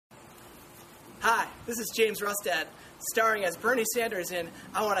Hi, this is James Rustad, starring as Bernie Sanders in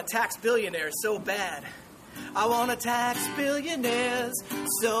I Want to Tax Billionaires So Bad. I want to tax billionaires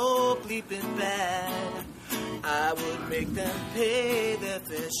so bleeping bad. I would make them pay their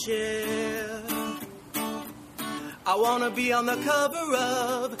fair share. I want to be on the cover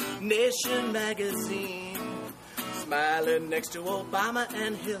of Nation magazine, smiling next to Obama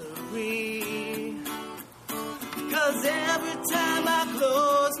and Hillary. 'Cause every time I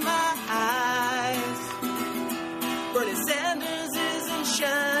close my eyes, Bernie Sanders is in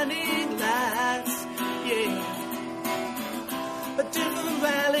shining lights, yeah. A different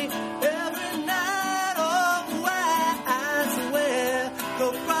rally every night, oh, why I swear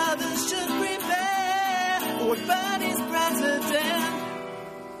Koch brothers should prepare for Bernie's president.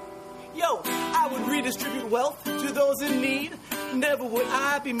 Yo, I would redistribute wealth to those in need. Never would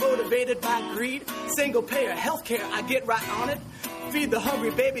I be motivated by greed. Single payer healthcare, I get right on it. Feed the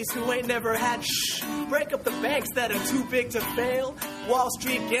hungry babies who ain't never had shh. Break up the banks that are too big to fail. Wall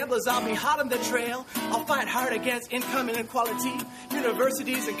Street gamblers, I'll be hot on the trail. I'll fight hard against income inequality.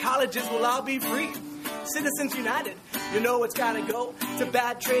 Universities and colleges will all be free. Citizens United, you know it's gotta go. To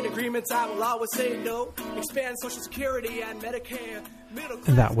bad trade agreements, I will always say no. Expand Social Security and Medicare.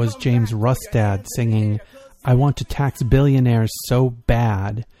 And that was James Rustad singing I Want to Tax Billionaires So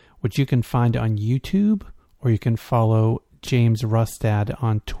Bad, which you can find on YouTube, or you can follow James Rustad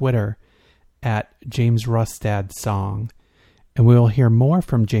on Twitter at James Rustad Song. And we will hear more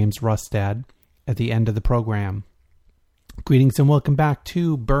from James Rustad at the end of the program. Greetings and welcome back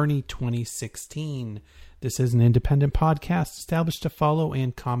to Bernie 2016. This is an independent podcast established to follow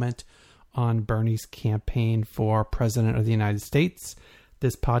and comment on Bernie's campaign for President of the United States.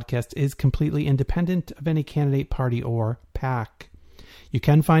 This podcast is completely independent of any candidate, party, or PAC. You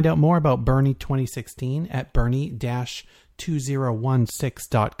can find out more about Bernie 2016 at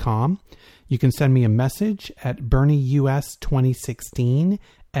bernie-2016.com. You can send me a message at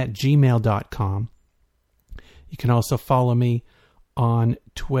bernieus2016@gmail.com. You can also follow me on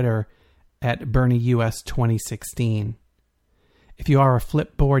Twitter at bernieus2016. If you are a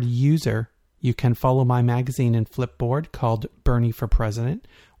Flipboard user, you can follow my magazine in Flipboard called Bernie for President,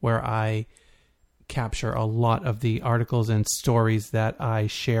 where I capture a lot of the articles and stories that I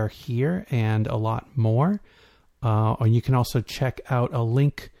share here and a lot more. Or you can also check out a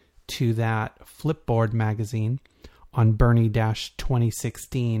link to that Flipboard magazine on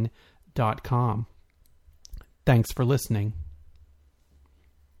bernie-2016.com. Thanks for listening.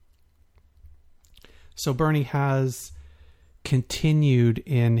 So Bernie has continued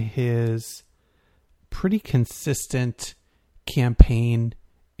in his pretty consistent campaign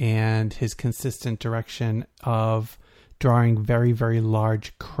and his consistent direction of drawing very, very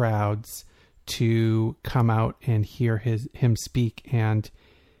large crowds to come out and hear him speak and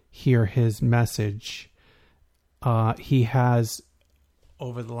hear his message. He has,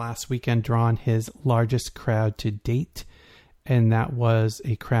 over the last weekend, drawn his largest crowd to date, and that was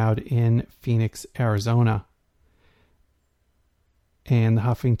a crowd in Phoenix, Arizona. And the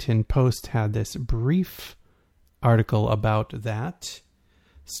Huffington Post had this brief article about that,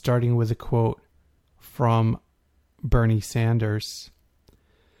 starting with a quote from Bernie Sanders.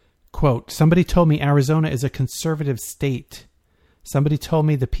 Quote, "Somebody told me Arizona is a conservative state. Somebody told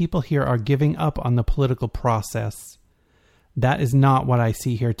me the people here are giving up on the political process. That is not what I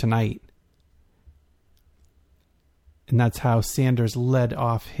see here tonight." And that's how Sanders led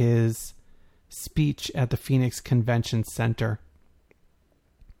off his speech at the Phoenix Convention Center.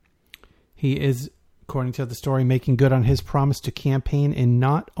 He is, according to the story, making good on his promise to campaign in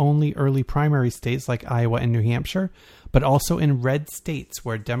not only early primary states like Iowa and New Hampshire, but also in red states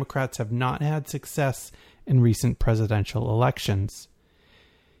where Democrats have not had success in recent presidential elections.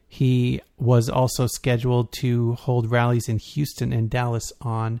 He was also scheduled to hold rallies in Houston and Dallas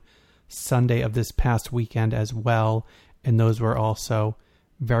on Sunday of this past weekend as well, and those were also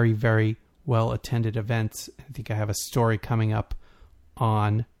very, very well-attended events. I think I have a story coming up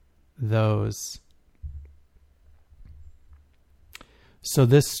on those. So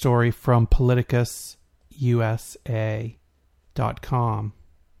this story from PoliticusUSA.com,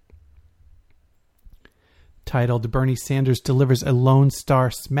 titled "Bernie Sanders Delivers a Lone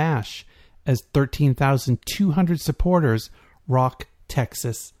Star Smash as 13,200 Supporters Rock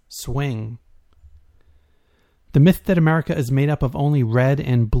Texas Swing." The myth that America is made up of only red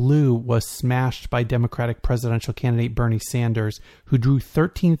and blue was smashed by Democratic presidential candidate Bernie Sanders, who drew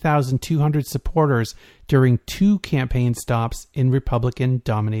 13,200 supporters during 2 campaign stops in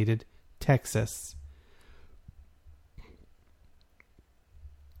Republican-dominated Texas.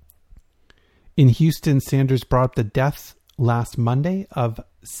 In Houston, Sanders brought up the death last Monday of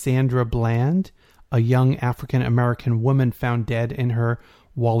Sandra Bland, a young African-American woman found dead in her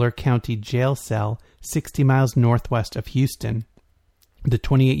Waller County jail cell 60 miles northwest of Houston. The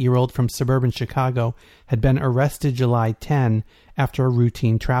 28-year-old from suburban Chicago had been arrested July 10 after a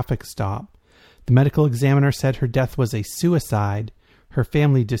routine traffic stop. The medical examiner said her death was a suicide. Her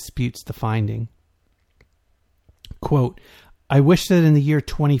family disputes the finding. Quote, I wish that in the year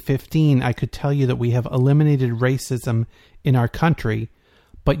 2015 I could tell you that we have eliminated racism in our country,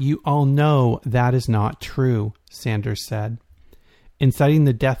 but you all know that is not true, Sanders said. In citing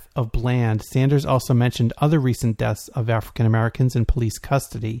the death of Bland, Sanders also mentioned other recent deaths of African Americans in police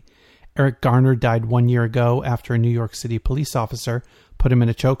custody. Eric Garner died 1 year ago after a New York City police officer put him in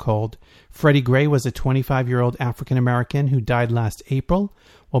a chokehold. Freddie Gray was a 25-year-old African American who died last April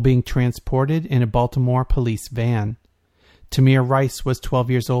while being transported in a Baltimore police van. Tamir Rice was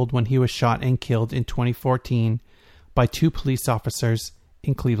 12 years old when he was shot and killed in 2014 by two police officers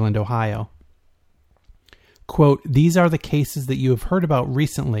in Cleveland, Ohio. Quote, these are the cases that you have heard about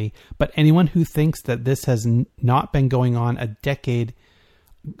recently, but anyone who thinks that this has not been going on decade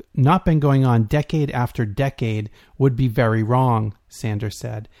after decade would be very wrong, Sanders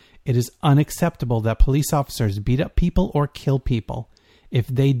said. It is unacceptable that police officers beat up people or kill people. If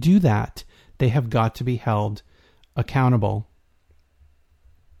they do that, they have got to be held accountable.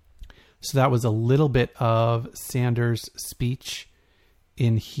 So that was a little bit of Sanders' speech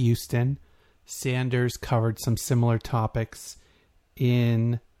in Houston. Sanders covered some similar topics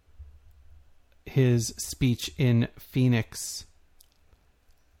in his speech in Phoenix.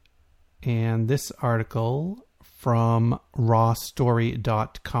 And this article from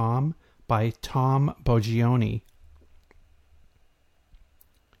rawstory.com by Tom Boggioni.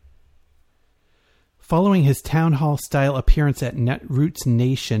 Following his town hall-style appearance at Netroots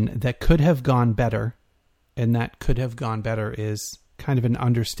Nation that could have gone better, and that could have gone better is kind of an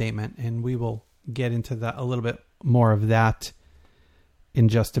understatement, and we will get into that a little bit more of that in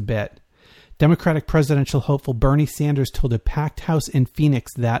just a bit. Democratic presidential hopeful Bernie Sanders told a packed house in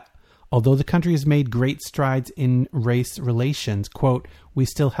Phoenix that although the country has made great strides in race relations, quote, we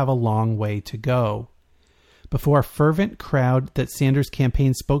still have a long way to go. Before a fervent crowd that Sanders'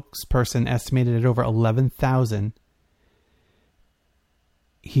 campaign spokesperson estimated at over 11,000,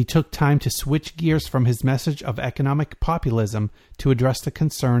 he took time to switch gears from his message of economic populism to address the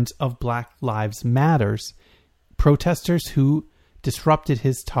concerns of Black Lives Matters, protesters who disrupted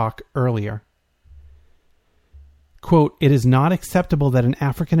his talk earlier. Quote, it is not acceptable that an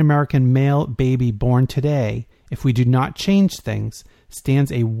African-American male baby born today, if we do not change things,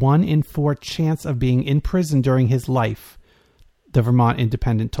 stands a 1 in 4 chance of being in prison during his life, the Vermont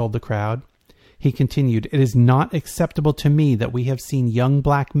Independent told the crowd. He continued, it is not acceptable to me that we have seen young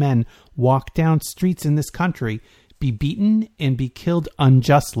black men walk down streets in this country, be beaten, and be killed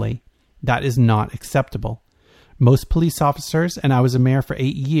unjustly. That is not acceptable. Most police officers, and I was a mayor for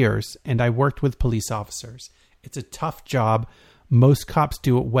 8 years, and I worked with police officers. It's a tough job. Most cops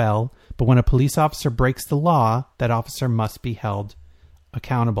do it well, but when a police officer breaks the law, that officer must be held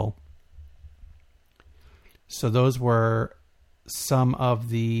accountable. So those were some of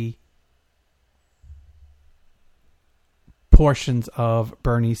the portions of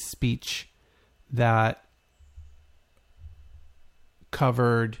Bernie's speech that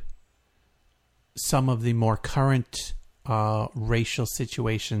covered some of the more current racial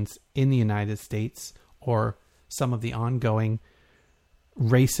situations in the United States, or some of the ongoing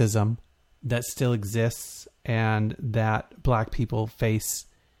racism that still exists and that black people face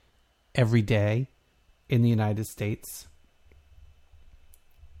every day in the United States.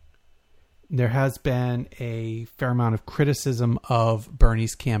 There has been a fair amount of criticism of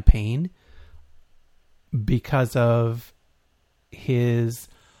Bernie's campaign because of his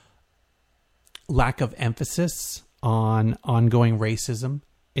lack of emphasis on ongoing racism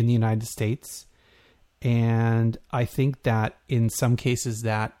in the United States. And I think that in some cases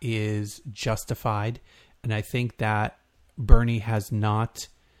that is justified. And I think that Bernie has not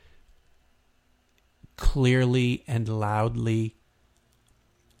clearly and loudly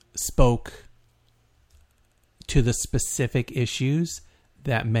spoke to the specific issues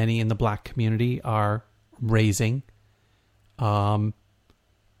that many in the black community are raising. But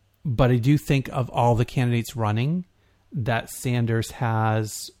I do think of all the candidates running, that Sanders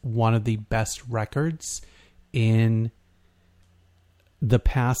has one of the best records in the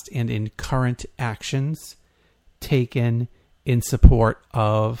past and in current actions taken in support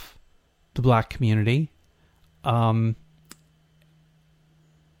of the black community. And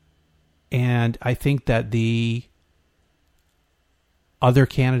I think that the other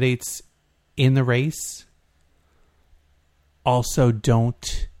candidates in the race also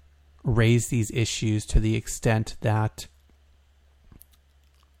don't raise these issues to the extent that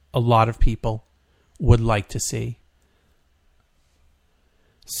a lot of people would like to see.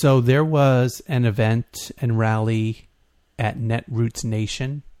 So there was an event and rally at Netroots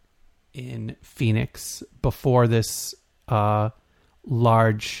Nation in Phoenix before this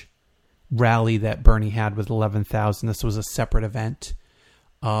large rally that Bernie had with 11,000. This was a separate event.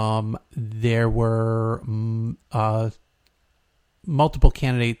 There were multiple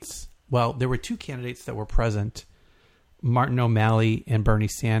candidates. Well, there were two candidates that were present, Martin O'Malley and Bernie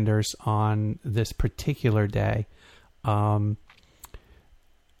Sanders, on this particular day.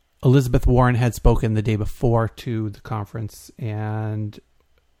 Elizabeth Warren had spoken the day before to the conference and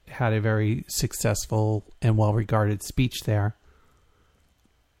had a very successful and well-regarded speech there.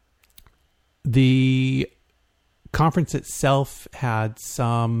 The conference itself had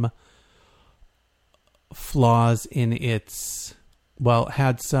some flaws in its,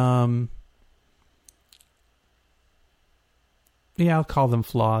 had some, I'll call them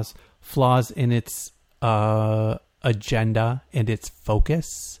flaws in its agenda and its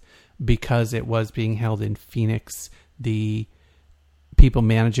focus. Because it was being held in Phoenix, the people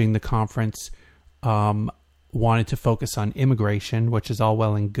managing the conference wanted to focus on immigration, which is all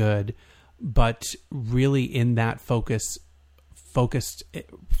well and good, but really in that focused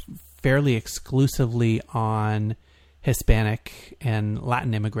fairly exclusively on Hispanic and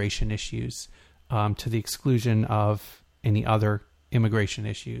Latin immigration issues, to the exclusion of any other immigration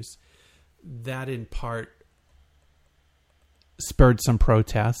issues. That in part spurred some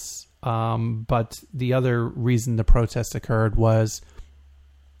protests. But the other reason the protests occurred was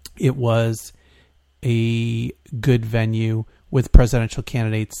it was a good venue with presidential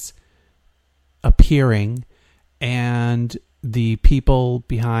candidates appearing, and the people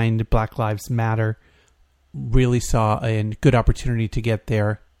behind Black Lives Matter really saw a good opportunity to get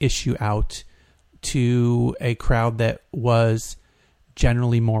their issue out to a crowd that was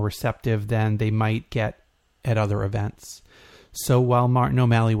generally more receptive than they might get at other events. So while Martin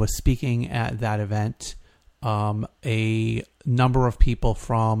O'Malley was speaking at that event, a number of people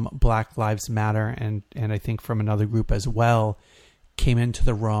from Black Lives Matter and I think from another group as well came into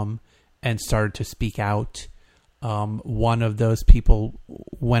the room and started to speak out. One of those people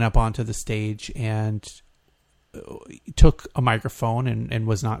went up onto the stage and took a microphone and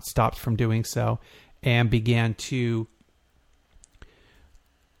was not stopped from doing so, and began to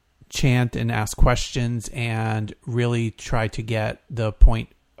chant and ask questions and really try to get the point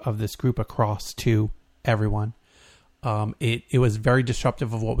of this group across to everyone. It was very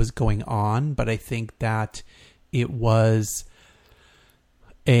disruptive of what was going on, but I think that it was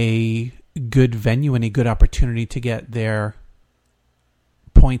a good venue and a good opportunity to get their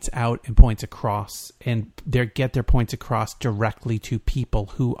points out and points across, and get their points across directly to people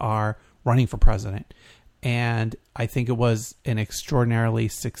who are running for president. And I think it was an extraordinarily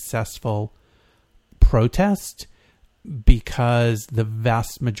successful protest because the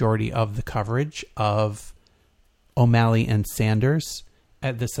vast majority of the coverage of O'Malley and Sanders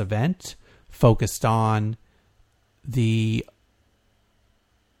at this event focused on the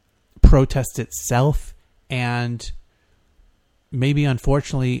protest itself and maybe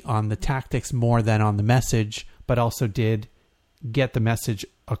unfortunately on the tactics more than on the message, but also did get the message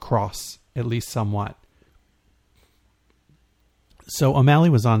across at least somewhat. So O'Malley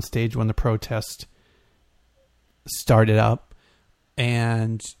was on stage when the protest started up,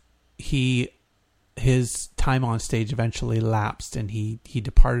 and his time on stage eventually lapsed, and he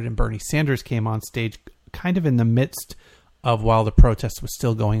departed, and Bernie Sanders came on stage kind of in the midst of while the protest was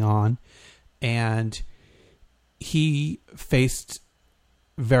still going on, and he faced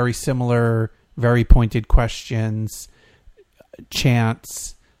very similar, very pointed questions,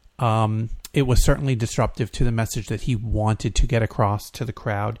 chants. It was certainly disruptive to the message that he wanted to get across to the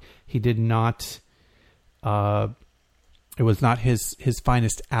crowd. He did not, it was not his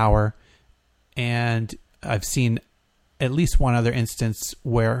finest hour. And I've seen at least one other instance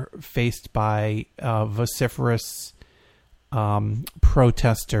where, faced by vociferous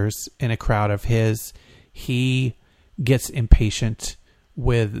protesters in a crowd of his, he gets impatient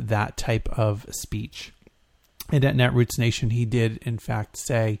with that type of speech. And at Netroots Nation, he did in fact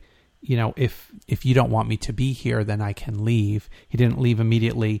say, you know, if you don't want me to be here, then I can leave. He didn't leave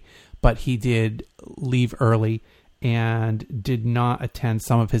immediately, but he did leave early and did not attend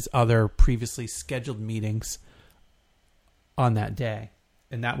some of his other previously scheduled meetings on that day.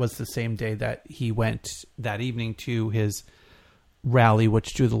 And that was the same day that he went that evening to his rally,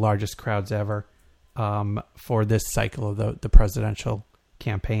 which drew the largest crowds ever for this cycle of the presidential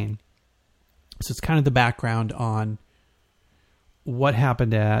campaign. So it's kind of the background on what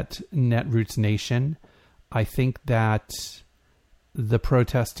happened at Netroots Nation. I think that the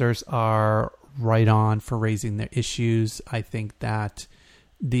protesters are right on for raising their issues. I think that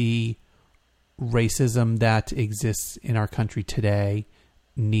the racism that exists in our country today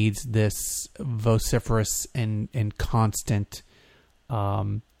needs this vociferous and constant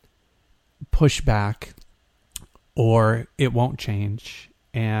pushback, or it won't change.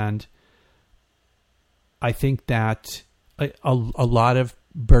 And I think that a lot of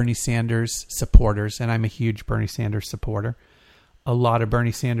Bernie Sanders supporters, and I'm a huge Bernie Sanders supporter, a lot of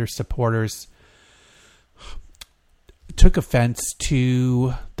Bernie Sanders supporters took offense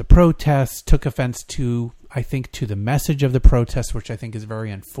to the protests, took offense to, I think, to the message of the protest, which I think is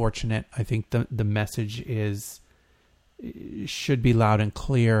very unfortunate. I think the message should be loud and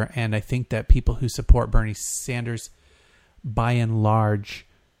clear. And I think that people who support Bernie Sanders, by and large,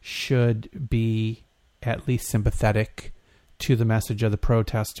 should be at least sympathetic to the message of the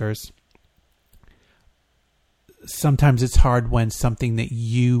protesters. Sometimes it's hard when something that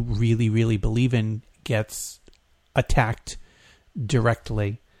you really, really believe in gets attacked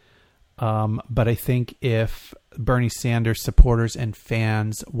directly. But I think if Bernie Sanders supporters and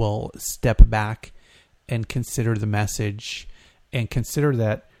fans will step back and consider the message and consider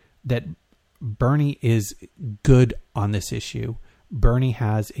that Bernie is good on this issue. Bernie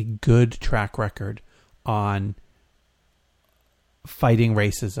has a good track record on fighting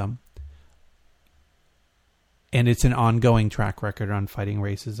racism. And it's an ongoing track record on fighting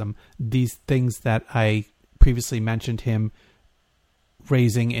racism. These things that I previously mentioned him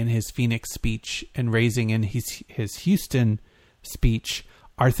raising in his Phoenix speech and raising in his Houston speech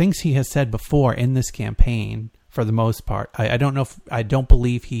are things he has said before in this campaign for the most part. I don't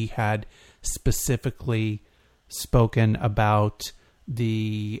believe he had specifically spoken about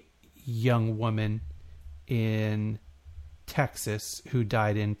the young woman in Texas who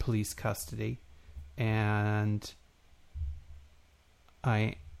died in police custody. And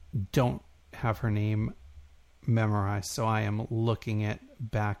I don't have her name memorized, so I am looking it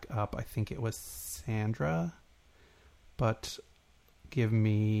back up. I think it was Sandra, but give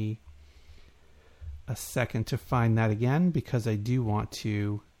me a second to find that again, because I do want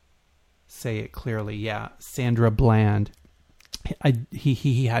to say it clearly. Yeah, Sandra Bland.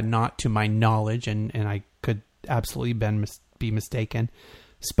 He had not, to my knowledge, and I could absolutely be mistaken,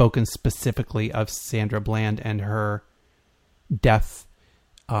 spoken specifically of Sandra Bland and her death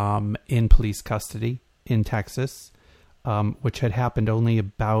in police custody in Texas, which had happened only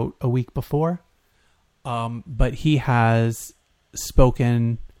about a week before. But he has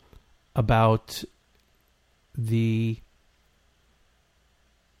spoken about the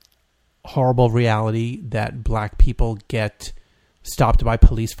horrible reality that black people get stopped by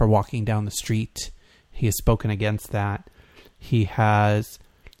police for walking down the street. He has spoken against that. He has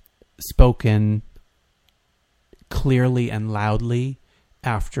spoken clearly and loudly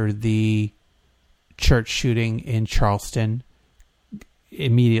after the church shooting in Charleston,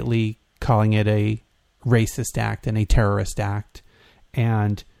 immediately calling it a racist act and a terrorist act.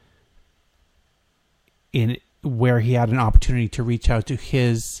 And in where he had an opportunity to reach out to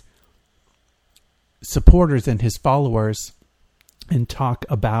his supporters and his followers and talk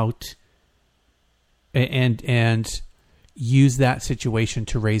about and use that situation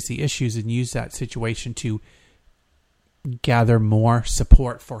to raise the issues and use that situation to gather more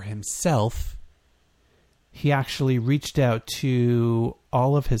support for himself, he actually reached out to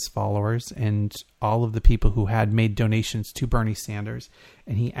all of his followers and all of the people who had made donations to Bernie Sanders,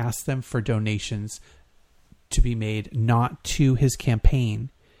 and he asked them for donations to be made not to his campaign.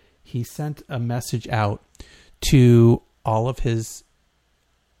 He sent a message out to all of his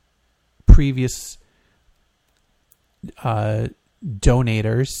previous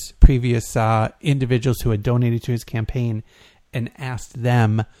donators, previous individuals who had donated to his campaign, and asked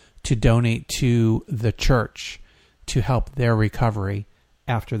them to donate to the church to help their recovery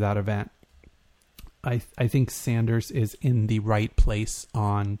after that event. I think Sanders is in the right place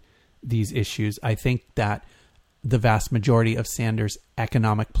on these issues. I think that the vast majority of Sanders'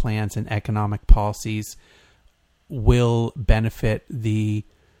 economic plans and economic policies will benefit the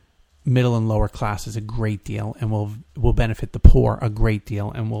middle and lower classes a great deal, and will benefit the poor a great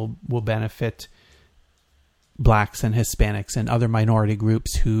deal, and will benefit blacks and Hispanics and other minority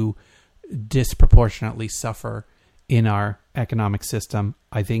groups who disproportionately suffer in our economic system.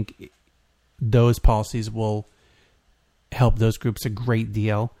 I think those policies will help those groups a great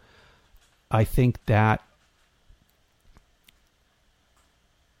deal. I think that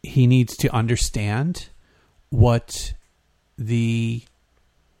he needs to understand what the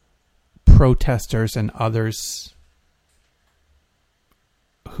protesters and others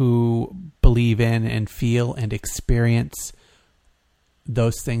who believe in and feel and experience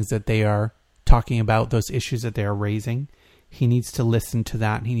those things that they are talking about, those issues that they are raising. He needs to listen to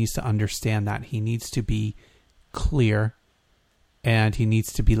that. And he needs to understand that. He needs to be clear and he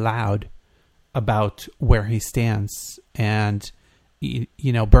needs to be loud about where he stands. And,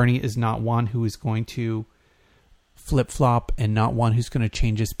 Bernie is not one who is going to flip-flop and not one who's going to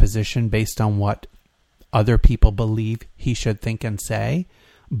change his position based on what other people believe he should think and say.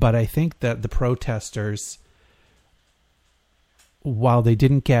 But I think that the protesters, while they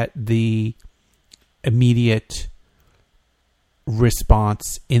didn't get the immediate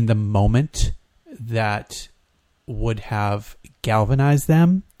response in the moment that would have galvanized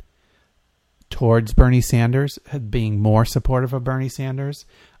them towards Bernie Sanders, being more supportive of Bernie Sanders,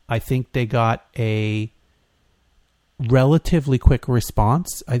 I think they got a relatively quick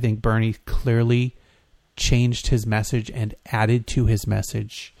response. I think Bernie clearly changed his message and added to his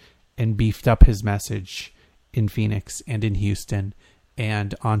message and beefed up his message in Phoenix and in Houston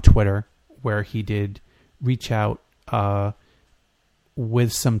and on Twitter, where he did reach out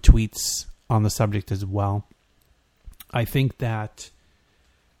with some tweets on the subject as well. I think that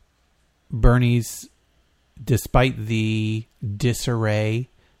Bernie's, despite the disarray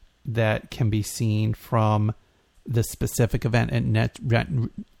that can be seen from the specific event at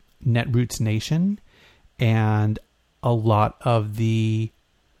Netroots Nation and a lot of the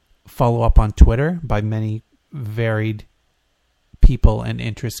follow-up on Twitter by many varied people and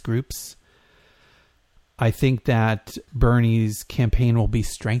interest groups, I think that Bernie's campaign will be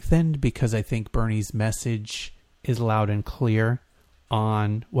strengthened because I think Bernie's message is loud and clear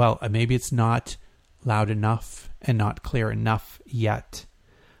on, well, maybe it's not loud enough and not clear enough yet,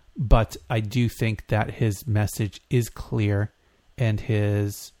 but I do think that his message is clear and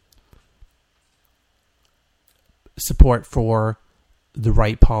his support for the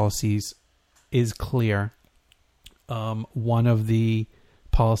right policies is clear. One of the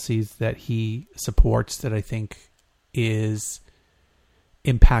policies that he supports that I think is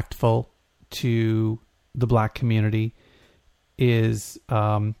impactful to the Black community is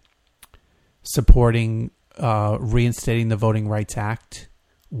supporting reinstating the Voting Rights Act,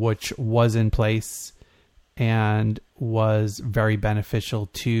 which was in place and was very beneficial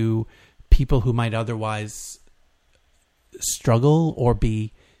to people who might otherwise struggle or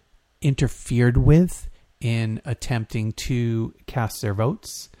be interfered with in attempting to cast their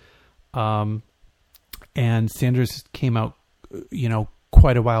votes. And Sanders came out,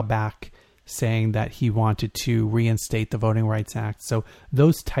 quite a while back saying that he wanted to reinstate the Voting Rights Act. So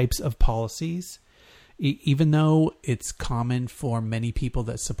those types of policies, even though it's common for many people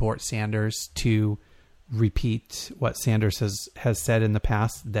that support Sanders to repeat what Sanders has said in the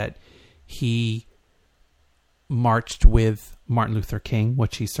past, that he marched with Martin Luther King,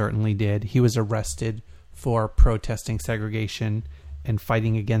 which he certainly did. He was arrested for protesting segregation and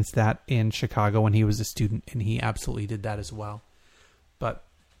fighting against that in Chicago when he was a student, and he absolutely did that as well. But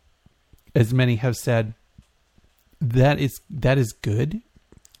as many have said, that is good.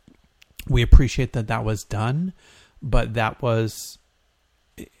 We appreciate that was done, but that was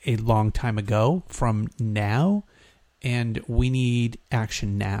a long time ago from now, and we need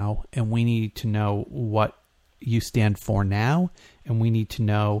action now, and we need to know what you stand for now, and we need to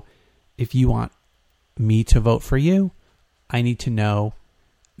know if you want me to vote for you, I need to know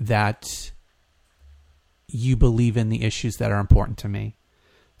that you believe in the issues that are important to me.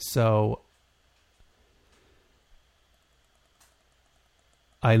 So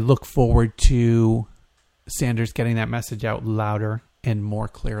I look forward to Sanders getting that message out louder and more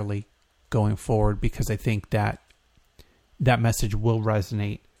clearly going forward, because I think that message will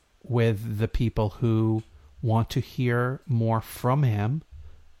resonate with the people who want to hear more from him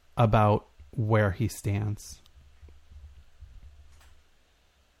about where he stands.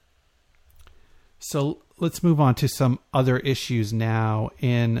 So let's move on to some other issues now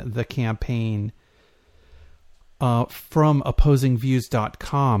in the campaign. From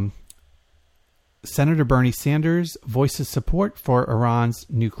OpposingViews.com, Senator Bernie Sanders voices support for Iran's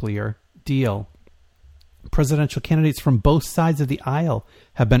nuclear deal. Presidential candidates from both sides of the aisle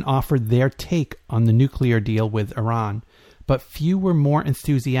have been offered their take on the nuclear deal with Iran, but few were more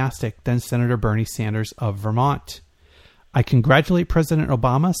enthusiastic than Senator Bernie Sanders of Vermont. I congratulate President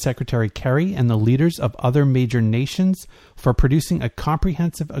Obama, Secretary Kerry, and the leaders of other major nations for producing a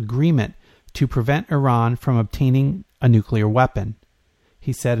comprehensive agreement to prevent Iran from obtaining a nuclear weapon,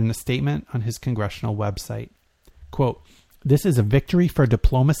 he said in a statement on his congressional website. Quote, "This is a victory for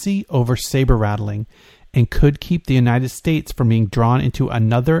diplomacy over saber-rattling and could keep the United States from being drawn into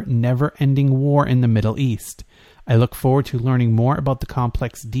another never-ending war in the Middle East. I look forward to learning more about the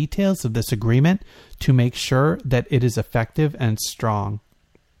complex details of this agreement to make sure that it is effective and strong.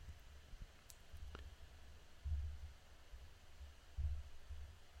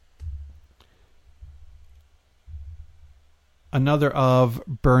 Another of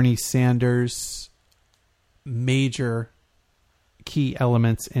Bernie Sanders' major key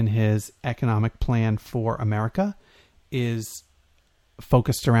elements in his economic plan for America is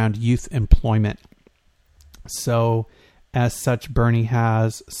focused around youth employment. So, as such, Bernie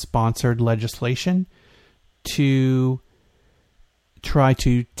has sponsored legislation to try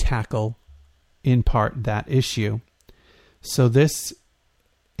to tackle, in part, that issue. So this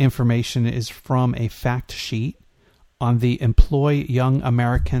information is from a fact sheet on the Employ Young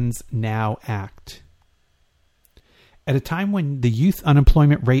Americans Now Act. At a time when the youth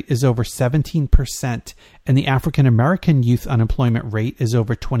unemployment rate is over 17% and the African American youth unemployment rate is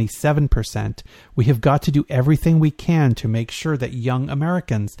over 27%, we have got to do everything we can to make sure that young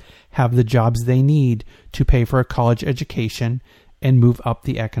Americans have the jobs they need to pay for a college education and move up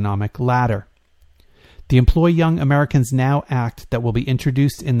the economic ladder. The Employ Young Americans Now Act that will be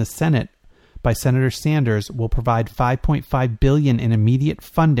introduced in the Senate by Senator Sanders will provide $5.5 billion in immediate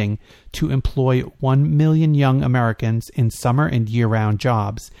funding to employ 1 million young Americans in summer and year-round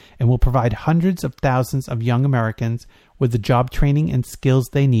jobs, and will provide hundreds of thousands of young Americans with the job training and skills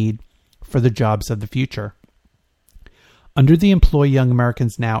they need for the jobs of the future. Under the Employ Young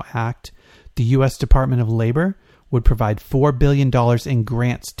Americans Now Act, the U.S. Department of Labor would provide $4 billion in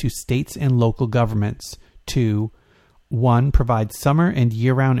grants to states and local governments to 1. Provide summer and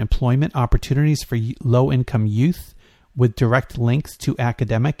year-round employment opportunities for low-income youth with direct links to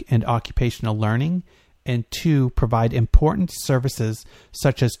academic and occupational learning. And 2. Provide important services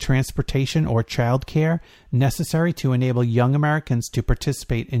such as transportation or childcare necessary to enable young Americans to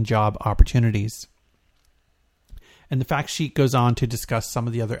participate in job opportunities. And the fact sheet goes on to discuss some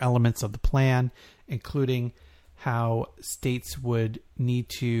of the other elements of the plan, including how states would need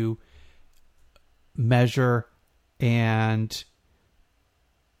to measure and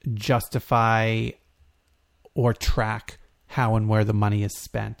justify or track how and where the money is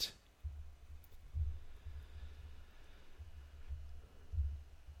spent.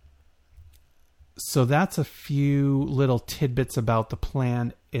 So that's a few little tidbits about the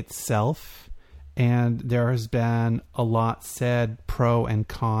plan itself. And there has been a lot said pro and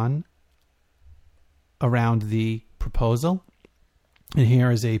con around the proposal. And here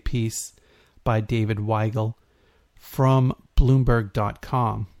is a piece by David Weigel from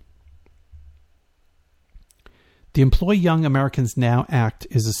Bloomberg.com. The Employ Young Americans Now Act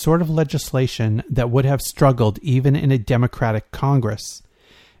is a sort of legislation that would have struggled even in a Democratic Congress.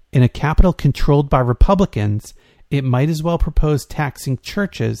 In a capital controlled by Republicans, it might as well propose taxing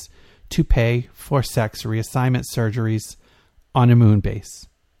churches to pay for sex reassignment surgeries on a moon base.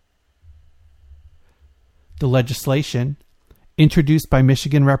 The legislation, introduced by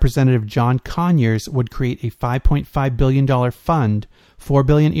Michigan Representative John Conyers, would create a $5.5 billion fund, $4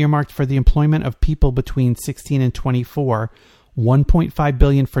 billion earmarked for the employment of people between 16 and 24, $1.5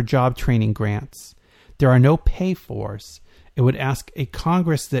 billion for job training grants. There are no pay-fors. It would ask a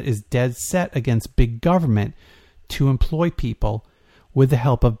Congress that is dead set against big government to employ people with the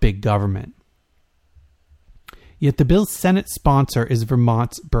help of big government. Yet the bill's Senate sponsor is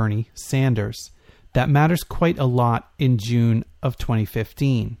Vermont's Bernie Sanders. That matters quite a lot in June of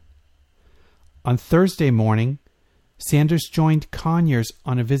 2015. On Thursday morning, Sanders joined Conyers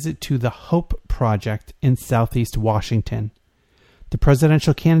on a visit to the Hope Project in southeast Washington. The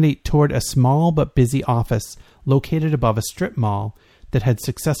presidential candidate toured a small but busy office located above a strip mall that had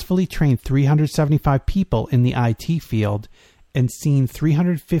successfully trained 375 people in the IT field and seen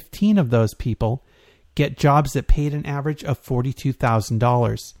 315 of those people get jobs that paid an average of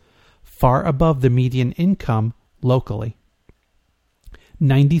 $42,000. Far above the median income locally.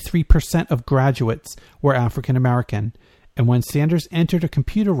 93% of graduates were African American, and when Sanders entered a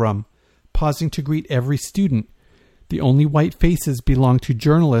computer room, pausing to greet every student, the only white faces belonged to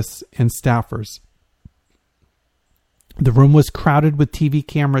journalists and staffers. The room was crowded with TV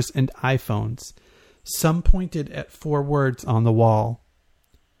cameras and iPhones. Some pointed at 4 words on the wall.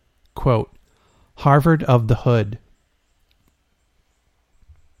 Quote, Harvard of the Hood.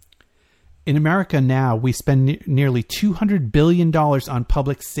 In America now, we spend nearly $200 billion on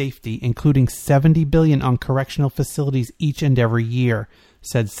public safety, including $70 billion on correctional facilities each and every year,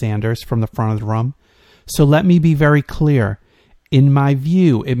 said Sanders from the front of the room. So let me be very clear. In my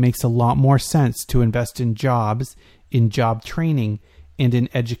view, it makes a lot more sense to invest in jobs, in job training, and in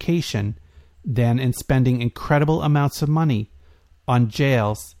education than in spending incredible amounts of money on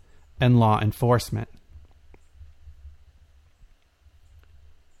jails and law enforcement.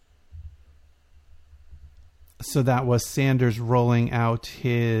 So that was Sanders rolling out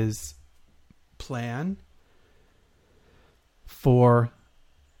his plan for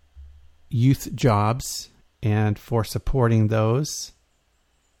youth jobs and for supporting those,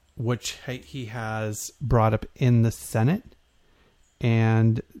 which he has brought up in the Senate.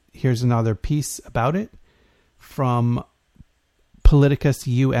 And here's another piece about it from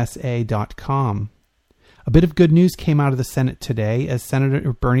politicasusa.com. A bit of good news came out of the Senate today as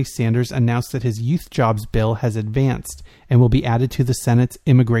Senator Bernie Sanders announced that his youth jobs bill has advanced and will be added to the Senate's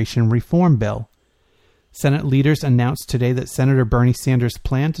immigration reform bill. Senate leaders announced today that Senator Bernie Sanders'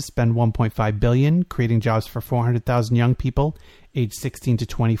 plan to spend $1.5 billion creating jobs for 400,000 young people aged 16 to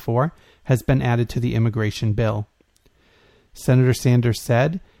 24 has been added to the immigration bill. Senator Sanders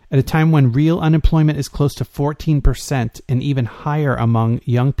said, "At a time when real unemployment is close to 14% and even higher among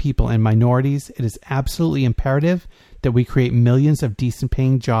young people and minorities, it is absolutely imperative that we create millions of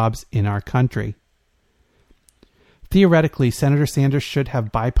decent-paying jobs in our country." Theoretically, Senator Sanders should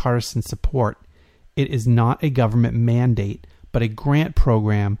have bipartisan support. It is not a government mandate, but a grant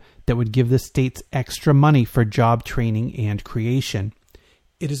program that would give the states extra money for job training and creation.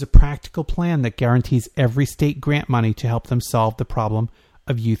 It is a practical plan that guarantees every state grant money to help them solve the problem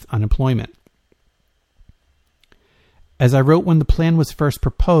of youth unemployment. As I wrote when the plan was first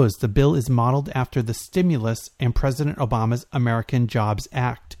proposed, the bill is modeled after the stimulus and President Obama's American Jobs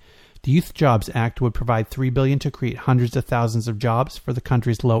Act. The Youth Jobs Act would provide $3 billion to create hundreds of thousands of jobs for the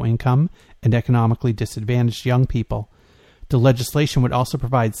country's low-income and economically disadvantaged young people. The legislation would also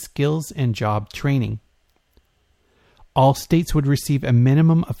provide skills and job training. All states would receive a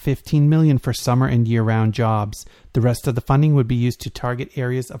minimum of $15 million for summer and year-round jobs. The rest of the funding would be used to target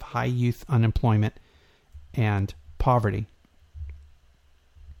areas of high youth unemployment and poverty.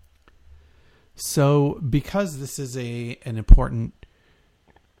 So, because this is an important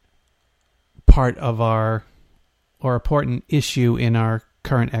part of important issue in our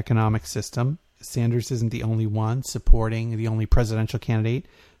current economic system, Sanders isn't the only presidential candidate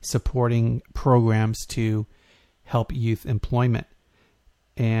supporting programs to help youth employment.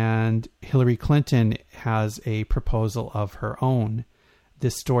 And Hillary Clinton has a proposal of her own.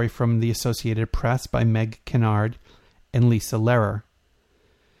 This story from the Associated Press by Meg Kennard and Lisa Lehrer.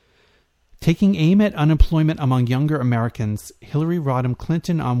 Taking aim at unemployment among younger Americans, Hillary Rodham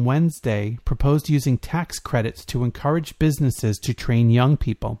Clinton on Wednesday proposed using tax credits to encourage businesses to train young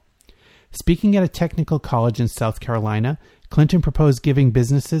people. Speaking at a technical college in South Carolina, Clinton proposed giving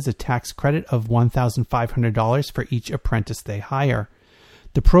businesses a tax credit of $1,500 for each apprentice they hire.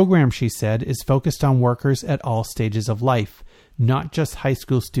 The program, she said, is focused on workers at all stages of life, not just high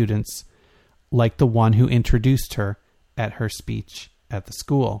school students, like the one who introduced her at her speech at the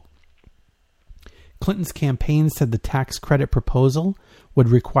school. Clinton's campaign said the tax credit proposal would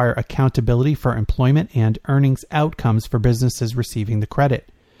require accountability for employment and earnings outcomes for businesses receiving the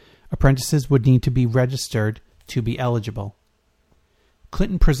credit. Apprentices would need to be registered to be eligible.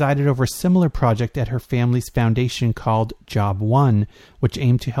 Clinton presided over a similar project at her family's foundation called Job One, which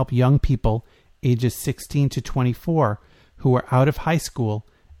aimed to help young people ages 16 to 24 who were out of high school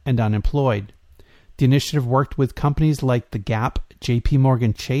and unemployed. The initiative worked with companies like The Gap, J.P.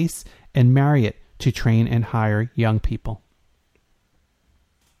 Morgan Chase, and Marriott to train and hire young people.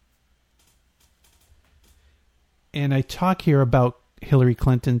 And I talk here about Hillary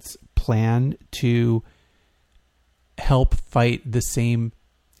Clinton's plan to help fight the same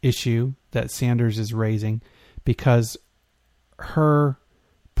issue that Sanders is raising, because her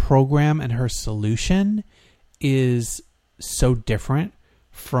program and her solution is so different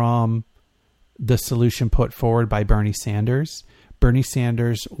from the solution put forward by Bernie Sanders. Bernie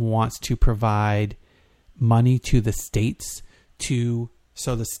Sanders wants to provide money to the states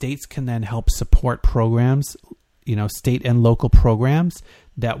so the states can then help support programs, state and local programs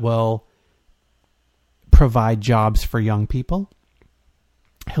that will provide jobs for young people.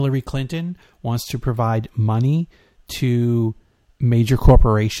 Hillary Clinton wants to provide money to major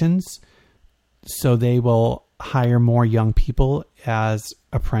corporations so they will hire more young people as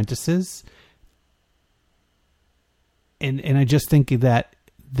apprentices. And I just think that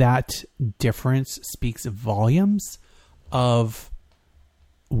difference speaks volumes of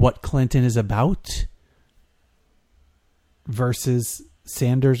what Clinton is about versus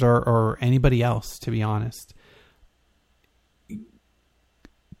Sanders or anybody else, to be honest.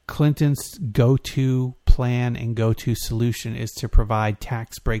 Clinton's go-to plan and go-to solution is to provide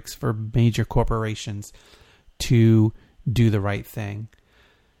tax breaks for major corporations to do the right thing.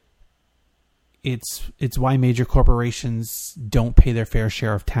 It's why major corporations don't pay their fair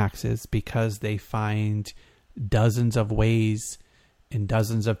share of taxes, because they find dozens of ways and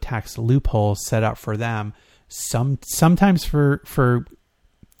dozens of tax loopholes set up for them sometimes for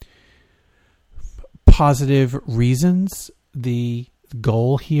positive reasons. The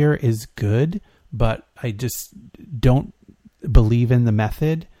goal here is good, but I just don't believe in the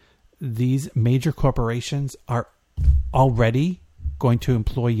method. These major corporations are already going to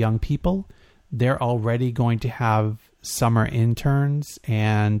employ young people. They're already going to have summer interns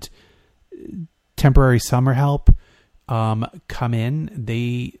and temporary summer help come in.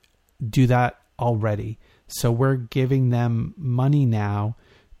 They do that already. So we're giving them money now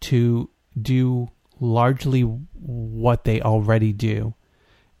to do largely what they already do.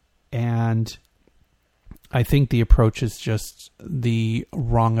 And I think the approach is just the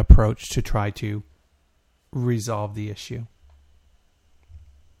wrong approach to try to resolve the issue.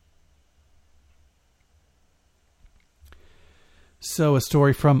 So a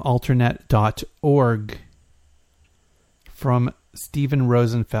story from alternet.org from Stephen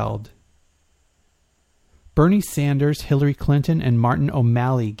Rosenfeld. Bernie Sanders, Hillary Clinton, and Martin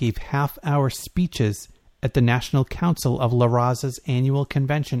O'Malley gave half-hour speeches at the National Council of La Raza's annual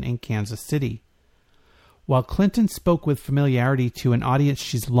convention in Kansas City. While Clinton spoke with familiarity to an audience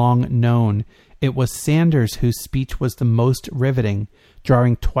she's long known, it was Sanders whose speech was the most riveting,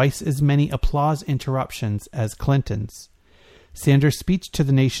 drawing twice as many applause interruptions as Clinton's. Sanders' speech to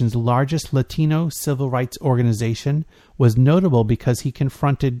the nation's largest Latino civil rights organization was notable because he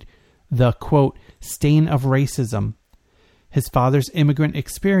confronted the, quote, stain of racism, his father's immigrant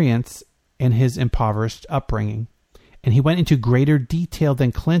experience, and his impoverished upbringing. And he went into greater detail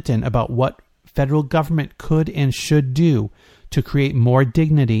than Clinton about what federal government could and should do to create more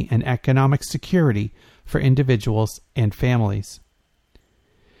dignity and economic security for individuals and families.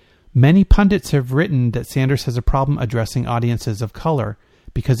 Many pundits have written that Sanders has a problem addressing audiences of color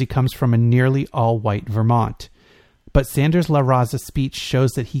because he comes from a nearly all-white Vermont. But Sanders' La Raza speech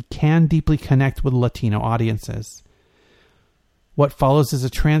shows that he can deeply connect with Latino audiences. What follows is a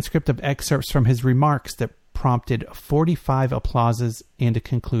transcript of excerpts from his remarks that prompted 45 applauses and a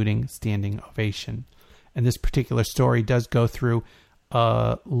concluding standing ovation. And this particular story does go through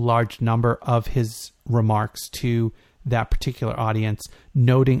a large number of his remarks to that particular audience,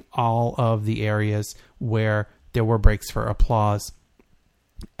 noting all of the areas where there were breaks for applause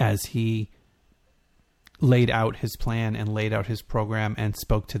as he laid out his plan and laid out his program and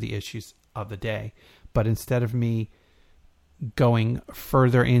spoke to the issues of the day. But instead of me going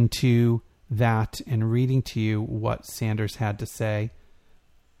further into that and reading to you what Sanders had to say,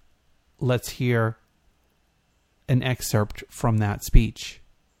 let's hear an excerpt from that speech.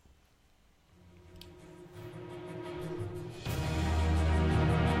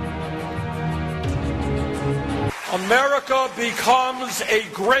 America becomes a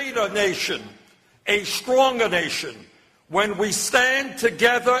greater nation, a stronger nation, when we stand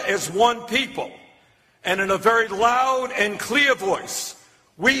together as one people. And in a very loud and clear voice,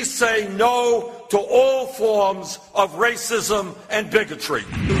 we say no to all forms of racism and bigotry.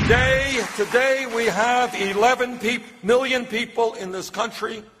 Today we have 11 million people in this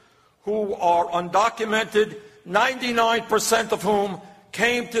country who are undocumented, 99% of whom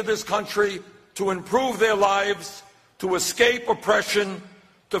came to this country to improve their lives, to escape oppression,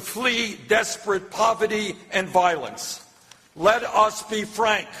 to flee desperate poverty and violence. Let us be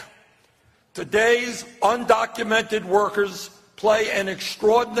frank. Today's undocumented workers play an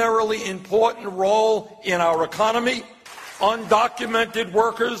extraordinarily important role in our economy. Undocumented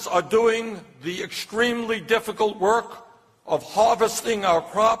workers are doing the extremely difficult work of harvesting our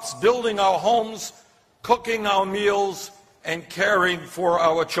crops, building our homes, cooking our meals, and caring for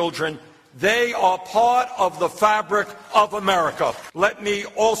our children. They are part of the fabric of America. Let me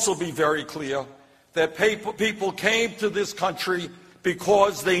also be very clear that people came to this country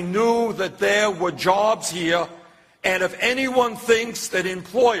because they knew that there were jobs here. And if anyone thinks that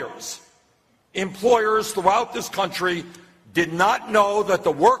employers throughout this country did not know that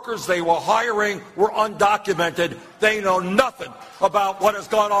the workers they were hiring were undocumented, they know nothing about what has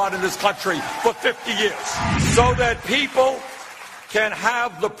gone on in this country for 50 years. So that people can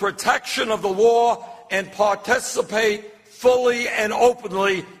have the protection of the law and participate fully and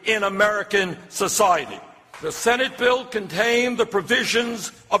openly in American society. The Senate bill contained the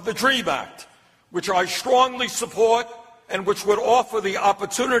provisions of the DREAM Act, which I strongly support and which would offer the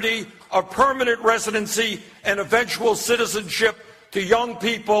opportunity of permanent residency and eventual citizenship to young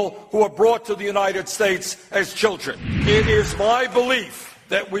people who are brought to the United States as children. It is my belief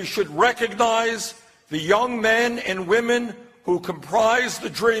that we should recognize the young men and women who comprise the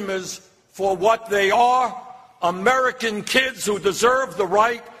Dreamers for what they are, American kids who deserve the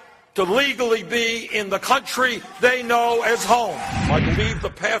right to legally be in the country they know as home. I believe the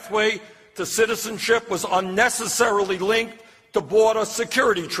pathway to citizenship was unnecessarily linked to border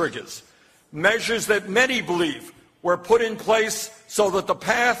security triggers, measures that many believe were put in place so that the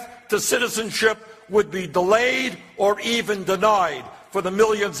path to citizenship would be delayed or even denied for the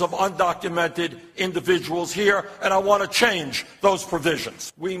millions of undocumented individuals here, and I want to change those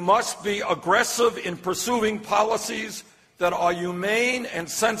provisions. We must be aggressive in pursuing policies that are humane and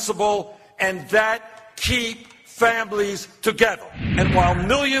sensible and that keep families together. And while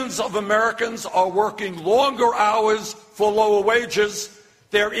millions of Americans are working longer hours for lower wages,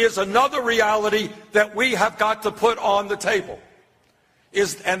 there is another reality that we have got to put on the table,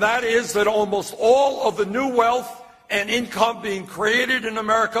 and that is that almost all of the new wealth and income being created in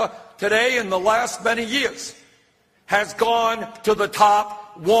America today in the last many years has gone to the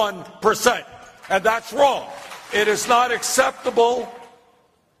top 1%. And that's wrong. It is not acceptable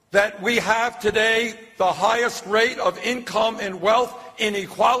that we have today the highest rate of income and wealth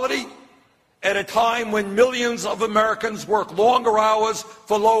inequality at a time when millions of Americans work longer hours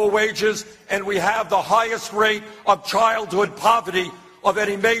for lower wages, and we have the highest rate of childhood poverty of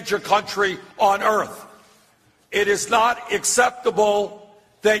any major country on earth. It is not acceptable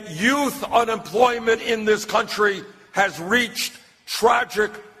that youth unemployment in this country has reached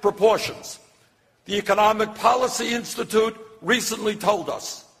tragic proportions. The Economic Policy Institute recently told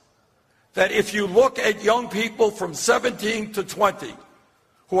us that if you look at young people from 17 to 20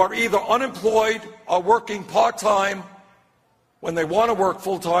 who are either unemployed or working part-time when they want to work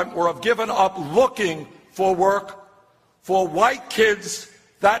full-time or have given up looking for work, for white kids,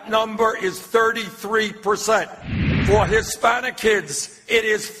 that number is 33%. For Hispanic kids, it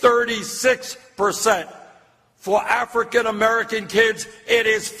is 36%. For African American kids, it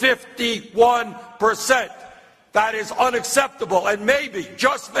is 51%. That is unacceptable. And maybe,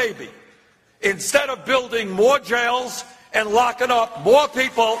 just maybe, instead of building more jails and locking up more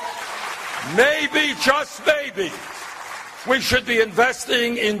people, maybe, just maybe, we should be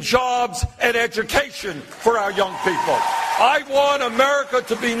investing in jobs and education for our young people. I want America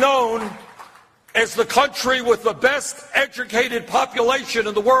to be known as the country with the best educated population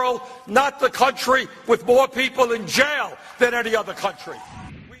in the world, not the country with more people in jail than any other country.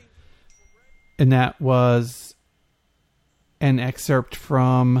 And that was an excerpt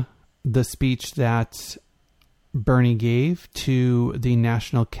from the speech that Bernie gave to the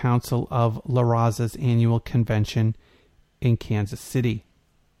National Council of La Raza's annual convention in Kansas City.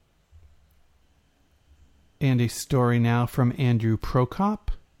 And a story now from Andrew Prokop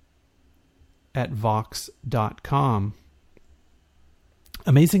at Vox.com.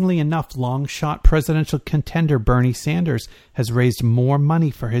 Amazingly enough, long-shot presidential contender Bernie Sanders has raised more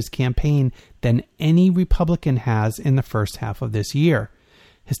money for his campaign than any Republican has in the first half of this year.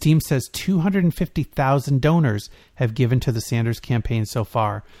 His team says 250,000 donors have given to the Sanders campaign so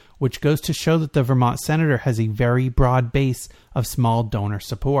far, which goes to show that the Vermont senator has a very broad base of small donor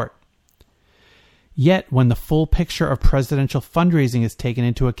support. Yet, when the full picture of presidential fundraising is taken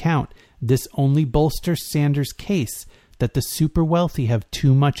into account, this only bolsters Sanders' case that the super wealthy have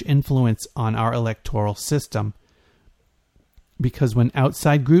too much influence on our electoral system. Because when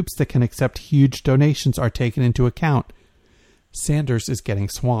outside groups that can accept huge donations are taken into account, Sanders is getting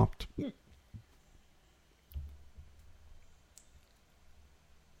swamped.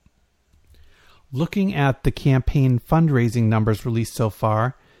 Looking at the campaign fundraising numbers released so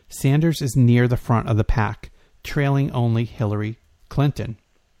far, Sanders is near the front of the pack, trailing only Hillary Clinton.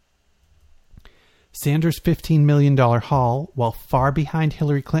 Sanders' $15 million haul, while far behind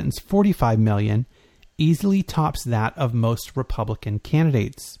Hillary Clinton's $45 million, easily tops that of most Republican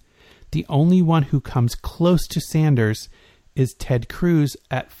candidates. The only one who comes close to Sanders is Ted Cruz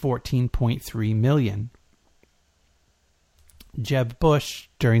at $14.3 million. Jeb Bush,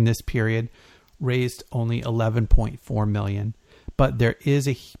 during this period, raised only $11.4 million. But there is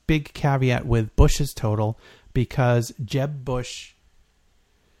a big caveat with Bush's total, because Jeb Bush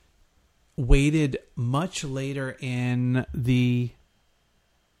waited much later in the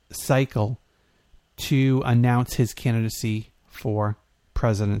cycle to announce his candidacy for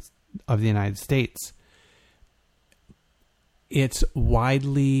president of the United States. It's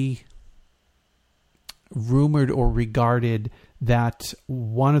widely rumored or regarded that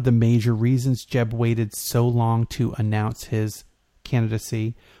one of the major reasons Jeb waited so long to announce his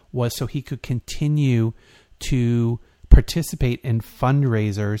candidacy was so he could continue to participate in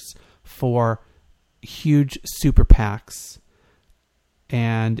fundraisers for huge super PACs.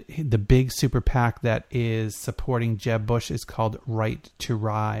 And the big super PAC that is supporting Jeb Bush is called Right to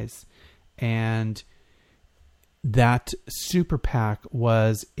Rise. And that super PAC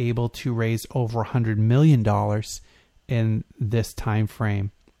was able to raise over $100 million in this time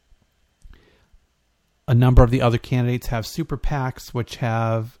frame. A number of the other candidates have super PACs, which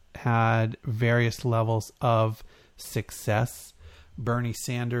have had various levels of success. Bernie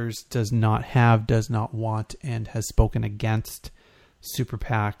Sanders does not want, and has spoken against super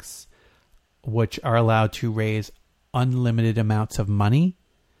PACs, which are allowed to raise unlimited amounts of money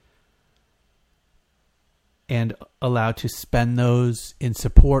and allowed to spend those in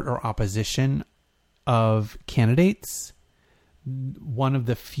support or opposition of candidates. One of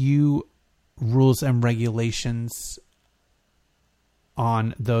the few rules and regulations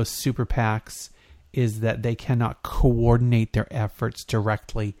on those super PACs is that they cannot coordinate their efforts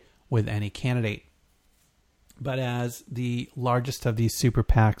directly with any candidate. But as the largest of these super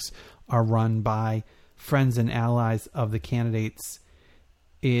PACs are run by friends and allies of the candidates,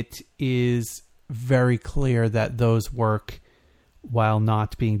 it is very clear that those work while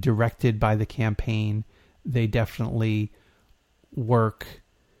not being directed by the campaign. They definitely work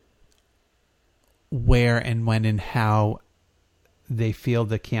where and when and how they feel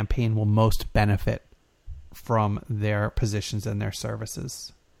the campaign will most benefit from their positions and their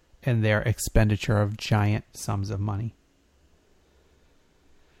services and their expenditure of giant sums of money.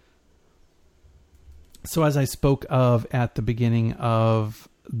 So as I spoke of at the beginning of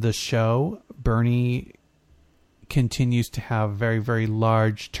the show, Bernie continues to have very, very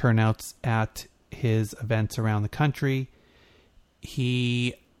large turnouts at his events around the country.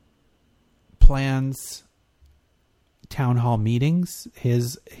 He plans town hall meetings.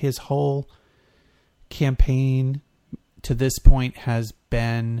 His whole campaign to this point has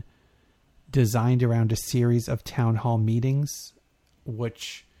been designed around a series of town hall meetings,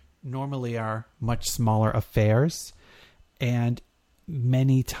 which normally are much smaller affairs. And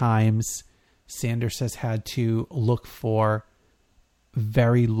many times Sanders has had to look for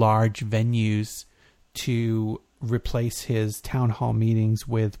very large venues to replace his town hall meetings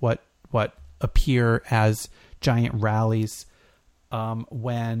with what appear as giant rallies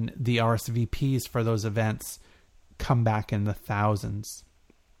when the RSVPs for those events come back in the thousands.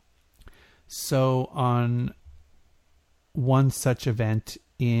 So on one such event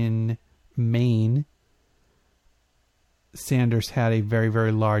in Maine, Sanders had a very,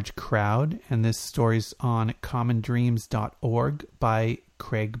 very large crowd, and this story's on commondreams.org by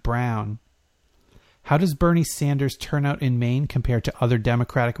Craig Brown. How does Bernie Sanders' turnout in Maine compare to other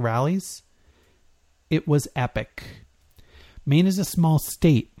Democratic rallies? It was epic. Maine is a small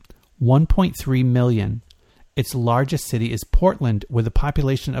state, 1.3 million. Its largest city is Portland, with a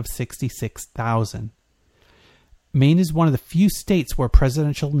population of 66,000. Maine is one of the few states where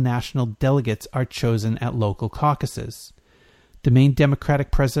presidential national delegates are chosen at local caucuses. The Maine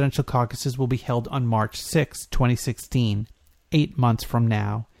Democratic presidential caucuses will be held on March 6, 2016, 8 months from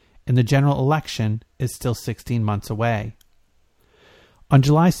now, and the general election is still 16 months away. On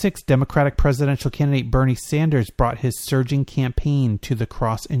July 6, Democratic presidential candidate Bernie Sanders brought his surging campaign to the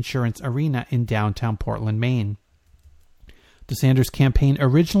Cross Insurance Arena in downtown Portland, Maine. The Sanders campaign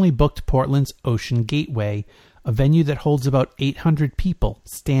originally booked Portland's Ocean Gateway, a venue that holds about 800 people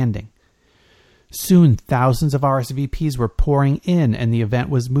standing. Soon, thousands of RSVPs were pouring in, and the event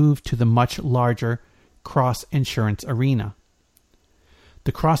was moved to the much larger Cross Insurance Arena.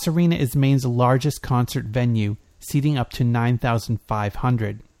 The Cross Arena is Maine's largest concert venue, seating up to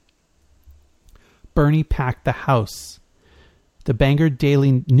 9,500. Bernie packed the house. The Bangor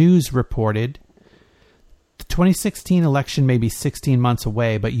Daily News reported, "The 2016 election may be 16 months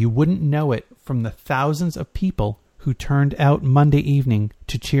away, but you wouldn't know it from the thousands of people who turned out Monday evening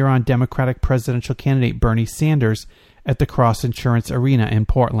to cheer on Democratic presidential candidate Bernie Sanders at the Cross Insurance Arena in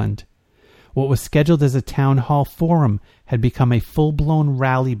Portland. What was scheduled as a town hall forum had become a full-blown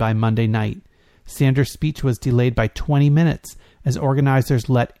rally by Monday night. Sanders' speech was delayed by 20 minutes as organizers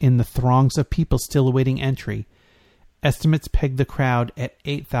let in the throngs of people still awaiting entry. Estimates pegged the crowd at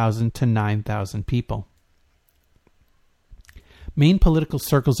 8,000 to 9,000 people." Maine political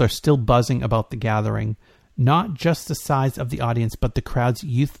circles are still buzzing about the gathering, not just the size of the audience, but the crowd's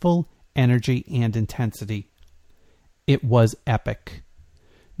youthful energy and intensity. It was epic.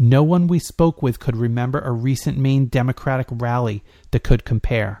 No one we spoke with could remember a recent Maine Democratic rally that could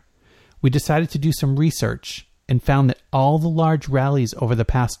compare. We decided to do some research and found that all the large rallies over the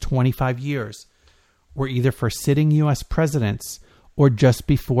past 25 years were either for sitting U.S. presidents or just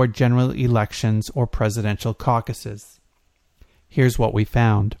before general elections or presidential caucuses. Here's what we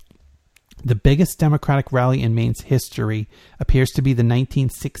found. The biggest Democratic rally in Maine's history appears to be the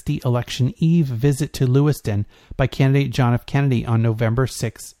 1960 election eve visit to Lewiston by candidate John F. Kennedy on November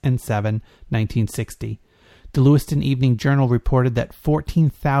 6 and 7, 1960. The Lewiston Evening Journal reported that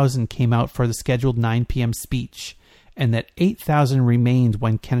 14,000 came out for the scheduled 9 p.m. speech, and that 8,000 remained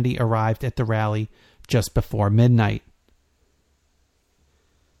when Kennedy arrived at the rally just before midnight.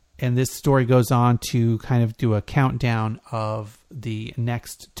 And this story goes on to kind of do a countdown of the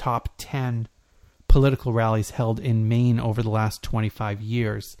next top 10 political rallies held in Maine over the last 25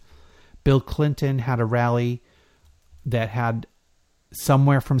 years. Bill Clinton had a rally that had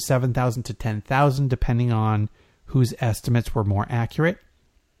somewhere from 7,000 to 10,000, depending on whose estimates were more accurate.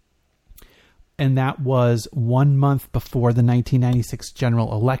 And that was 1 month before the 1996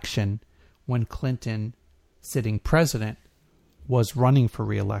 general election, when Clinton, sitting president, was running for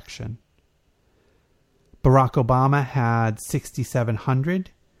re-election. Barack Obama had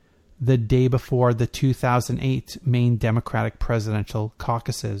 6,700 the day before the 2008 Maine Democratic presidential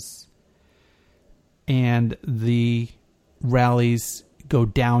caucuses. And the rallies go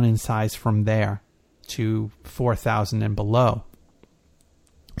down in size from there to 4,000 and below.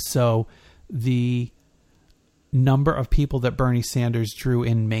 So the number of people that Bernie Sanders drew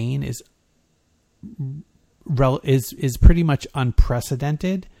in Maine is pretty much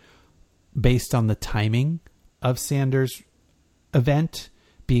unprecedented based on the timing of Sanders' event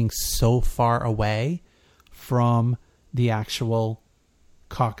being so far away from the actual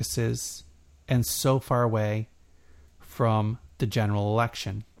caucuses and so far away from the general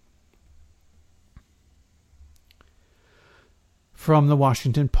election. From the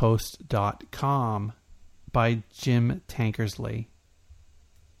WashingtonPost.com by Jim Tankersley.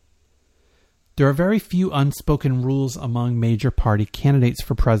 There are very few unspoken rules among major party candidates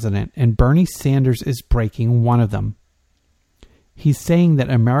for president, and Bernie Sanders is breaking one of them. He's saying that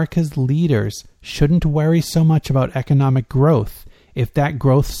America's leaders shouldn't worry so much about economic growth if that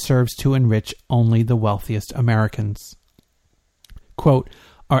growth serves to enrich only the wealthiest Americans. Quote,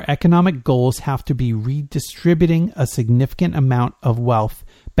 our economic goals have to be redistributing a significant amount of wealth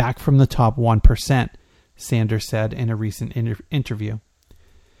back from the top 1%, Sanders said in a recent interview,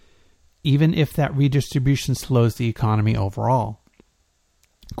 even if that redistribution slows the economy overall.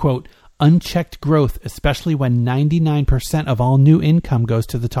 Quote, unchecked growth, especially when 99% of all new income goes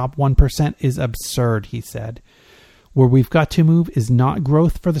to the top 1%, is absurd, he said. Where we've got to move is not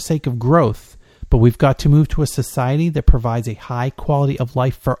growth for the sake of growth, but we've got to move to a society that provides a high quality of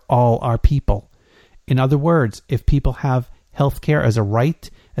life for all our people. In other words, if people have health care as a right,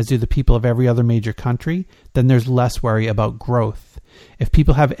 as do the people of every other major country, then there's less worry about growth. If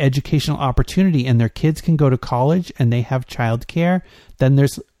people have educational opportunity and their kids can go to college and they have child care, then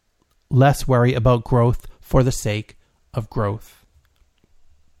there's less worry about growth for the sake of growth.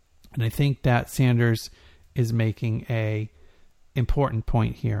 And I think that Sanders is making a important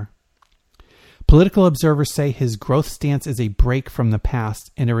point here. Political observers say his growth stance is a break from the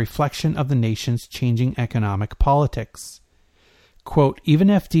past and a reflection of the nation's changing economic politics. Quote, even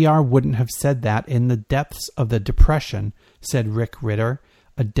FDR wouldn't have said that in the depths of the Depression, said Rick Ritter,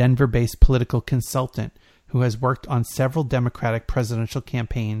 a Denver-based political consultant who has worked on several Democratic presidential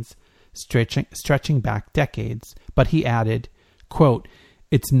campaigns stretching back decades. But he added, quote,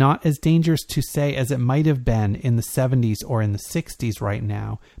 it's not as dangerous to say as it might have been in the 70s or in the 60s right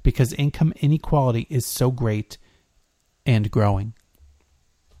now because income inequality is so great and growing.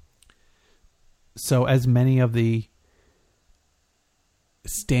 So as many of the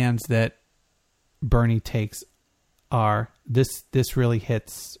stands that Bernie takes are, this really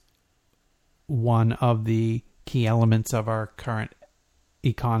hits one of the key elements of our current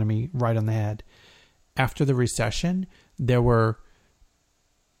economy right on the head. After the recession,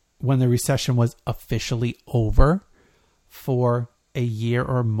 when the recession was officially over for a year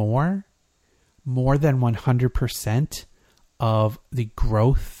or more than 100% of the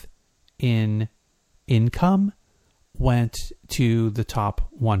growth in income went to the top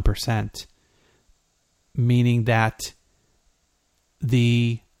 1%, meaning that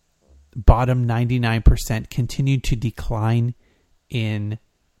the bottom 99% continued to decline in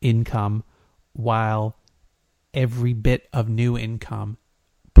income while every bit of new income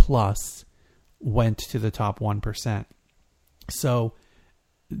plus went to the top 1%. So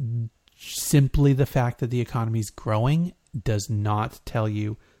simply the fact that the economy is growing does not tell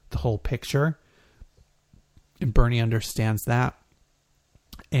you the whole picture. And Bernie understands that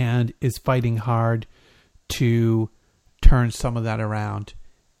and is fighting hard to turn some of that around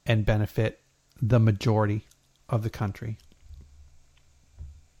and benefit the majority of the country.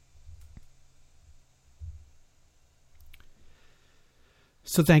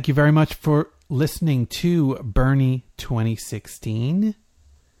 So thank you very much for listening to Bernie 2016.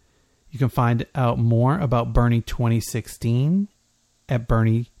 You can find out more about Bernie 2016 at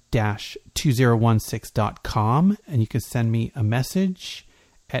bernie-2016.com, and you can send me a message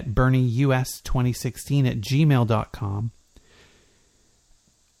at bernieus2016 at gmail.com.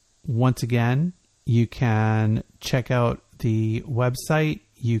 Once again, You can check out the website.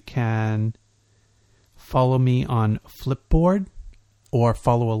 You can follow me on Flipboard or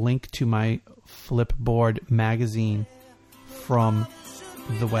follow a link to my Flipboard magazine from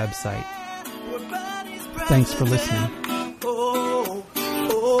the website. Thanks for listening. Oh,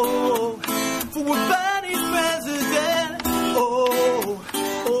 oh, for Bernie's president. Oh,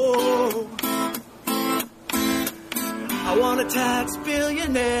 oh. I want to tax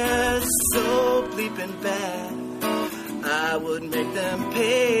billionaires so bleeping bad. I would make them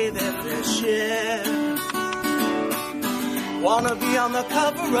pay their fair share. Wanna be on the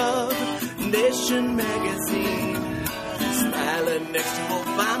cover of Nation magazine, smiling next to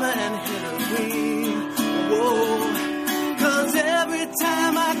Obama and Hillary. Whoa, 'cause every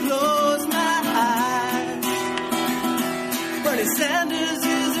time I close my eyes, Bernie Sanders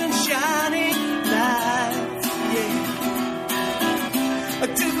is in shining lights. Yeah, a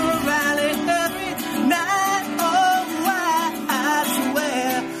different rally every night. Oh, I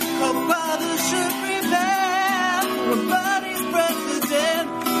swear, our brothers should prepare for Bernie's president.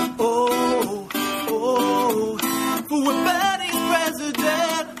 Oh, oh, for Bernie's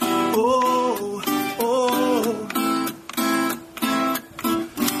president. Oh, oh.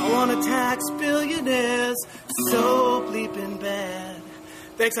 I want to tax billionaires so bleeping bad.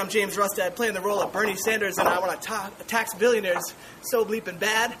 Thanks, I'm James Rustad, playing the role of Bernie Sanders, and I want to tax billionaires so bleeping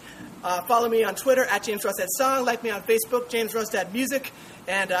bad. Follow me on Twitter, @James Rustad Song. Like me on Facebook, James Rustad Music.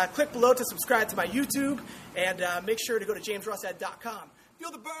 And click below to subscribe to my YouTube. And make sure to go to jamesrustad.com.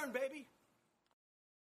 Feel the burn, baby.